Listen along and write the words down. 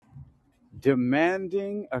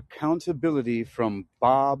Demanding accountability from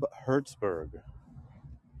Bob Hertzberg.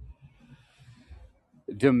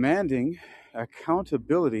 Demanding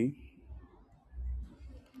accountability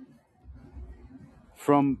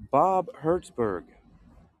from Bob Hertzberg.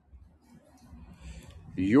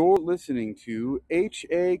 You're listening to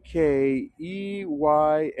HAKEYM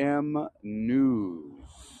News.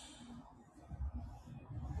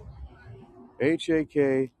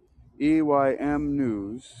 HAKEYM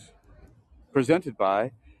News, presented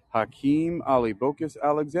by Hakeem Ali Bokus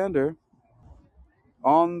Alexander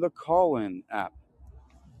on the Call-In app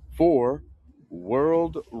for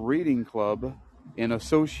World Reading Club in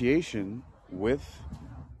association with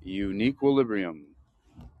Uniquilibrium.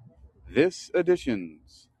 This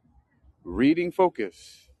edition's reading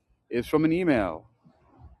focus is from an email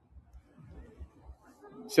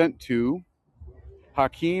sent to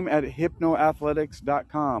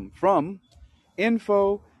Hakeem@hypnoathletics.com from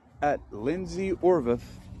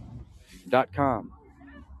info@lindseyhorvath.com.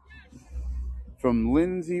 From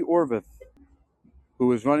Lindsey Horvath,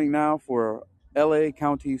 who is running now for LA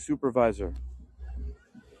County Supervisor.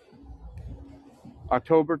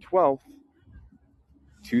 October 12th,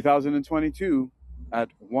 2022 at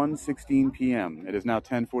 1:16 p.m. It is now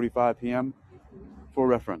 10:45 p.m. for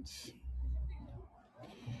reference.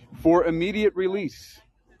 For immediate release,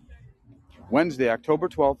 Wednesday, October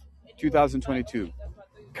 12th, 2022.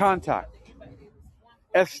 Contact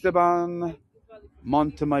Esteban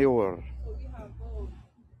Montemayor.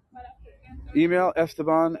 Email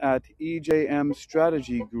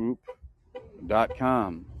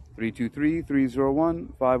esteban@ejmstrategygroup.com.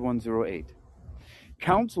 323-301-5108.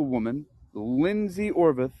 Councilwoman Lindsey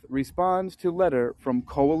Horvath responds to letter from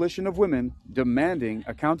Coalition of Women demanding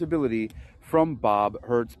accountability from Bob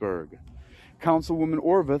Hertzberg. Councilwoman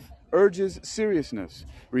Horvath urges seriousness,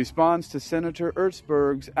 responds to Senator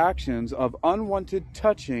Hertzberg's actions of unwanted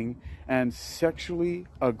touching and sexually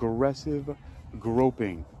aggressive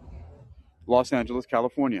groping. Los Angeles,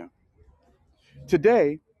 California.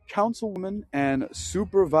 Today, Councilwoman and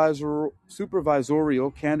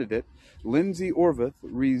supervisorial candidate Lindsey Horvath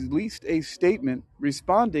released a statement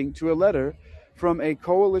responding to a letter from a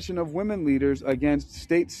coalition of women leaders against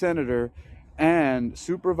State Senator and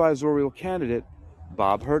supervisorial candidate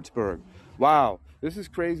Bob Hertzberg. Wow, this is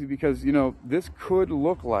crazy because, this could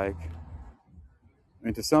look like,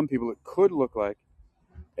 and to some people, it could look like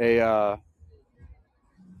an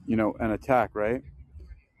attack, right?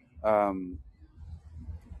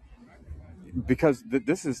 Because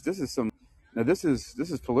this is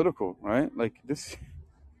political, right? Like this,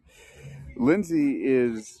 Miss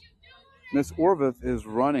Horvath is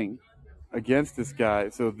running against this guy,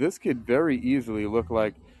 so this could very easily look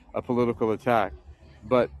like a political attack.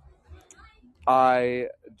 But I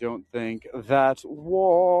don't think that's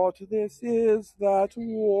what this is. That's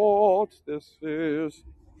what this is.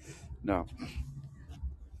 No.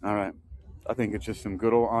 All right. I think it's just some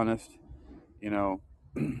good old honest,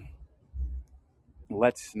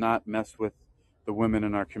 let's not mess with the women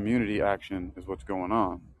in our community action is what's going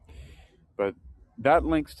on. But that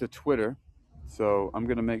links to Twitter, so I'm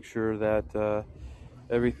going to make sure that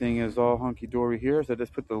everything is all hunky-dory here. So I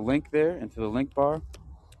just put the link there into the link bar,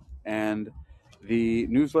 and the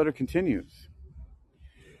newsletter continues.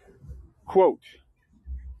 Quote,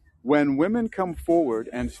 when women come forward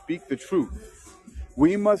and speak the truth,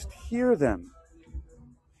 we must hear them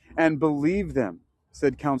and believe them,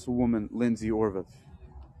 said Councilwoman Lindsey Horvath.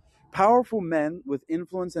 Powerful men with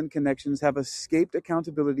influence and connections have escaped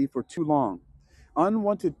accountability for too long.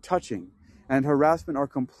 Unwanted touching and harassment are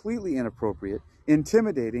completely inappropriate,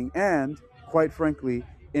 intimidating, and, quite frankly,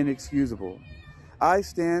 inexcusable. I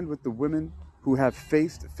stand with the women who have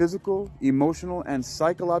faced physical, emotional, and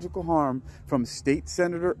psychological harm from State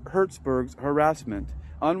Senator Hertzberg's harassment,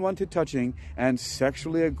 unwanted touching, and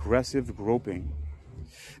sexually aggressive groping.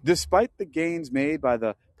 Despite the gains made by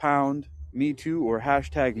the Pound Me Too or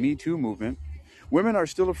hashtag Me Too movement, women are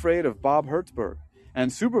still afraid of Bob Hertzberg,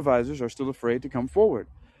 and supervisors are still afraid to come forward.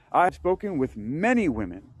 I've spoken with many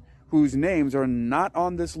women whose names are not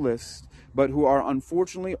on this list, but who are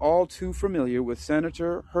unfortunately all too familiar with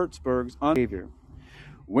Senator Hertzberg's behavior.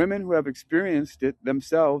 Women who have experienced it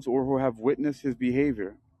themselves or who have witnessed his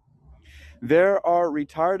behavior. There are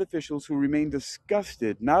retired officials who remain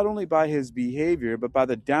disgusted not only by his behavior, but by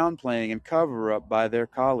the downplaying and cover-up by their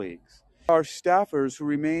colleagues. There are staffers who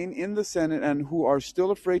remain in the Senate and who are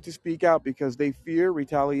still afraid to speak out because they fear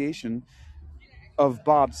retaliation of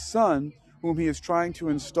Bob's son, whom he is trying to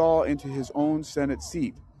install into his own Senate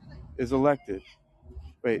seat, is elected.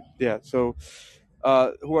 Who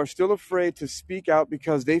are still afraid to speak out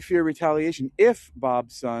because they fear retaliation if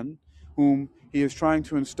Bob's son whom he is trying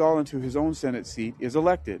to install into his own Senate seat, is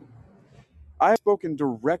elected. I have spoken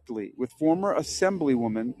directly with former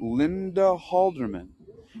Assemblywoman Linda Halderman.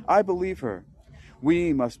 I believe her.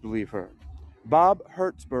 We must believe her. Bob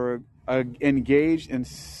Hertzberg engaged in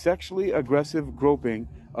sexually aggressive groping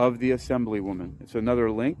of the Assemblywoman. It's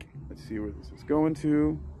another link. Let's see where this is going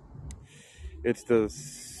to. It's the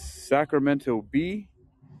Sacramento Bee,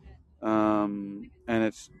 and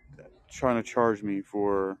it's trying to charge me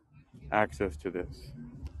for access to this.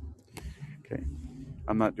 Okay,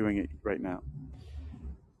 I'm not doing it right now.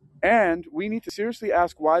 And we need to seriously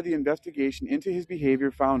ask why the investigation into his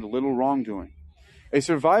behavior found little wrongdoing. A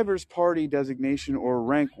survivor's party designation or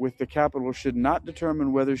rank with the Capitol should not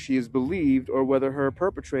determine whether she is believed or whether her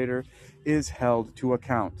perpetrator is held to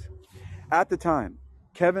account. At the time,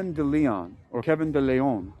 Kevin De Leon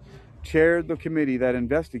chaired the committee that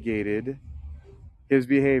investigated his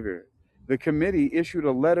behavior. The committee issued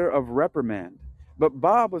a letter of reprimand, but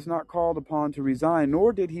Bob was not called upon to resign,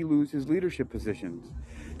 nor did he lose his leadership positions.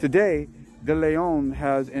 Today, De Leon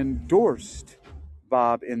has endorsed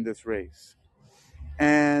Bob in this race,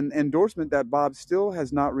 an endorsement that Bob still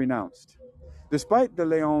has not renounced. Despite De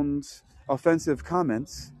Leon's offensive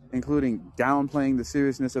comments, including downplaying the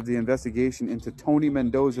seriousness of the investigation into Tony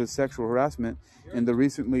Mendoza's sexual harassment in the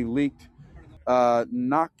recently leaked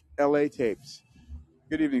Knock LA tapes.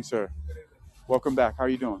 Good evening, sir. Welcome back. How are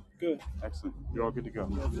you doing? Good. Excellent. You're all good to go. All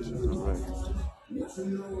right.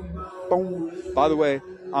 Boom. By the way,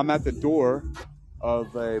 I'm at the door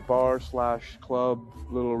of a bar/club,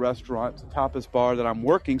 little restaurant, tapas bar that I'm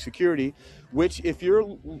working security, which if you're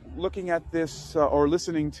looking at this or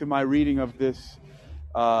listening to my reading of this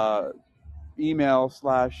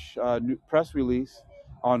email/press release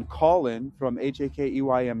on call-in from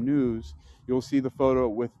HAKEYM News, you'll see the photo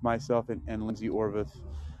with myself and Lindsey Horvath.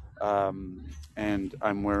 And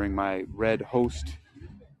I'm wearing my red host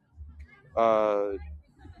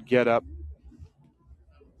get up,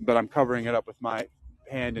 but I'm covering it up with my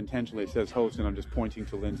hand intentionally. It says host, and I'm just pointing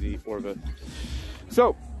to Lindsey Horvath.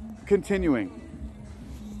 So, continuing.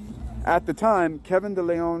 At the time, Kevin De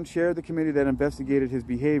Leon chaired the committee that investigated his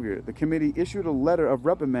behavior. The committee issued a letter of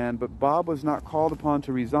reprimand, but Bob was not called upon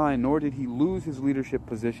to resign, nor did he lose his leadership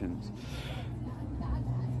positions.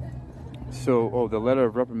 So, the letter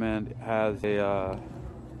of reprimand has a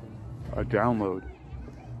download,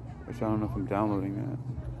 which I don't know if I'm downloading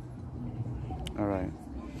that. All right.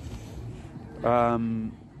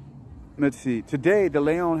 Let's see. Today, De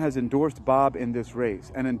Leon has endorsed Bob in this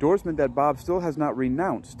race, an endorsement that Bob still has not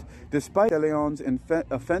renounced, despite De Leon's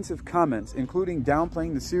offensive comments, including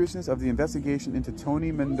downplaying the seriousness of the investigation into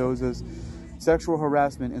Tony Mendoza's sexual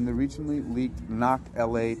harassment in the recently leaked Knock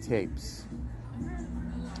LA tapes.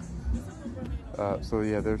 There's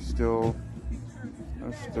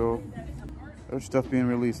stuff being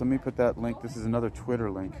released. Let me put that link. This is another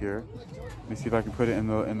Twitter link here. Let me see if I can put it in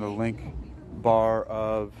the link bar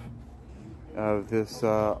of this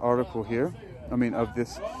article here. Of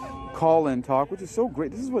this call-in talk, which is so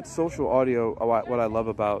great. This is what social audio, what I love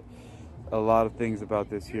about a lot of things about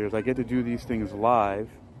this here, is I get to do these things live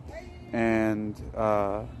and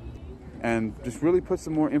just really put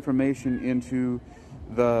some more information into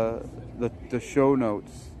the show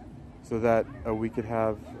notes so that we could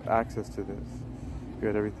have access to this.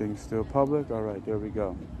 Good, everything's still public. All right, there we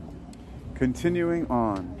go. Continuing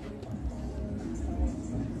on.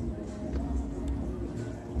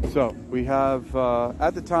 So we have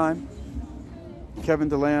at the time Kevin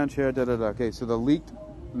De Leon chaired. Okay, so the leaked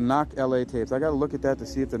Knock LA tapes. I got to look at that to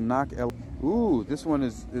see if the Knock LA. Ooh, this one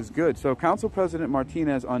is good. So Council President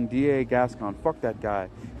Martinez on DA Gascon. Fuck that guy.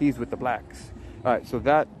 He's with the blacks. All right, so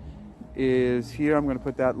that is here. I'm going to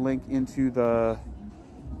put that link into the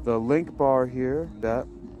link bar here.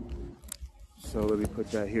 So let me put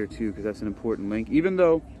that here too, because that's an important link. Even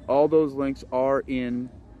though all those links are in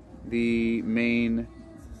the main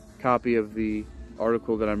copy of the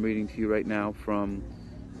article that I'm reading to you right now from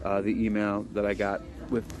the email that I got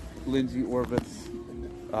with Lindsey Horvath's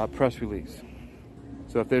press release.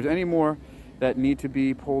 So if there's any more that need to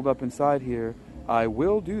be pulled up inside here, I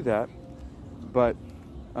will do that. But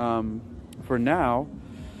for now,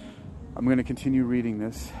 I'm going to continue reading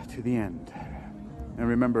this to the end. And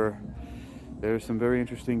remember, there's some very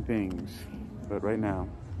interesting things. But right now,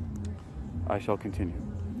 I shall continue.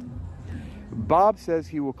 Bob says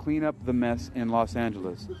he will clean up the mess in Los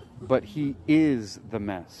Angeles, but he is the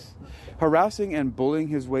mess. Harassing and bullying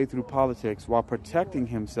his way through politics while protecting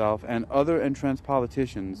himself and other entrenched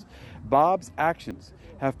politicians, Bob's actions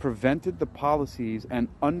have prevented the policies and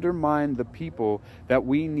undermined the people that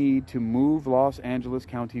we need to move Los Angeles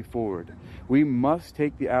County forward. We must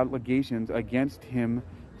take the allegations against him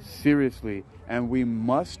seriously, and we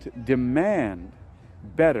must demand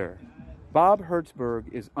better. Bob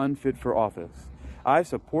Hertzberg is unfit for office. I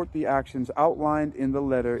support the actions outlined in the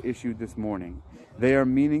letter issued this morning. They are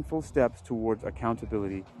meaningful steps towards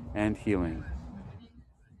accountability and healing.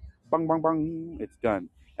 Bang, bang, bang. It's done.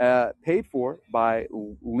 Paid for by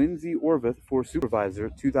Lindsey Horvath for Supervisor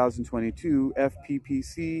 2022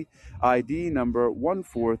 FPPC ID number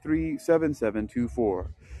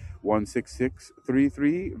 1437724.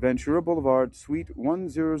 16633 Ventura Boulevard, Suite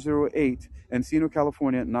 1008, Encino,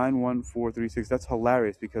 California 91436. That's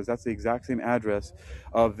hilarious because that's the exact same address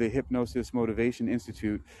of the Hypnosis Motivation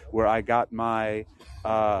Institute where I got my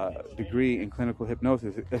degree in clinical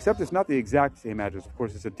hypnosis, except it's not the exact same address. Of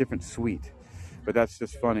course, it's a different suite, but that's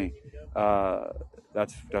just funny.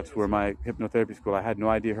 That's where my hypnotherapy school. I had no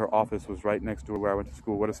idea her office was right next door where I went to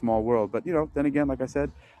school. What a small world. But, then again, like I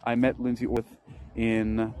said, I met Lindsey Horvath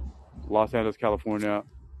in Los Angeles, California,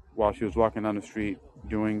 while she was walking down the street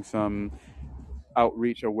doing some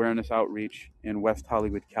awareness outreach in West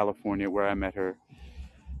Hollywood, California, where I met her.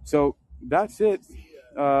 So that's it.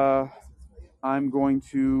 I'm going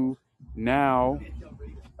to now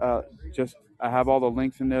I have all the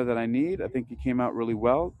links in there that I need. I think it came out really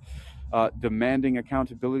well. Demanding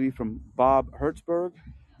accountability from Bob Hertzberg.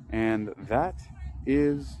 And that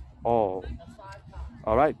is all.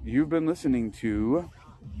 All right, you've been listening to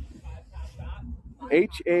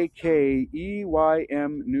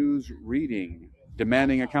HAKEYM News Reading,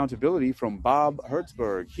 demanding accountability from Bob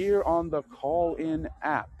Hertzberg here on the Call-In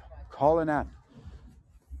app. Call-In app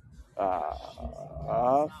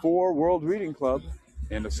for World Reading Club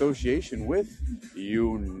in association with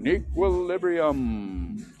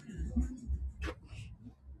Uniquilibrium.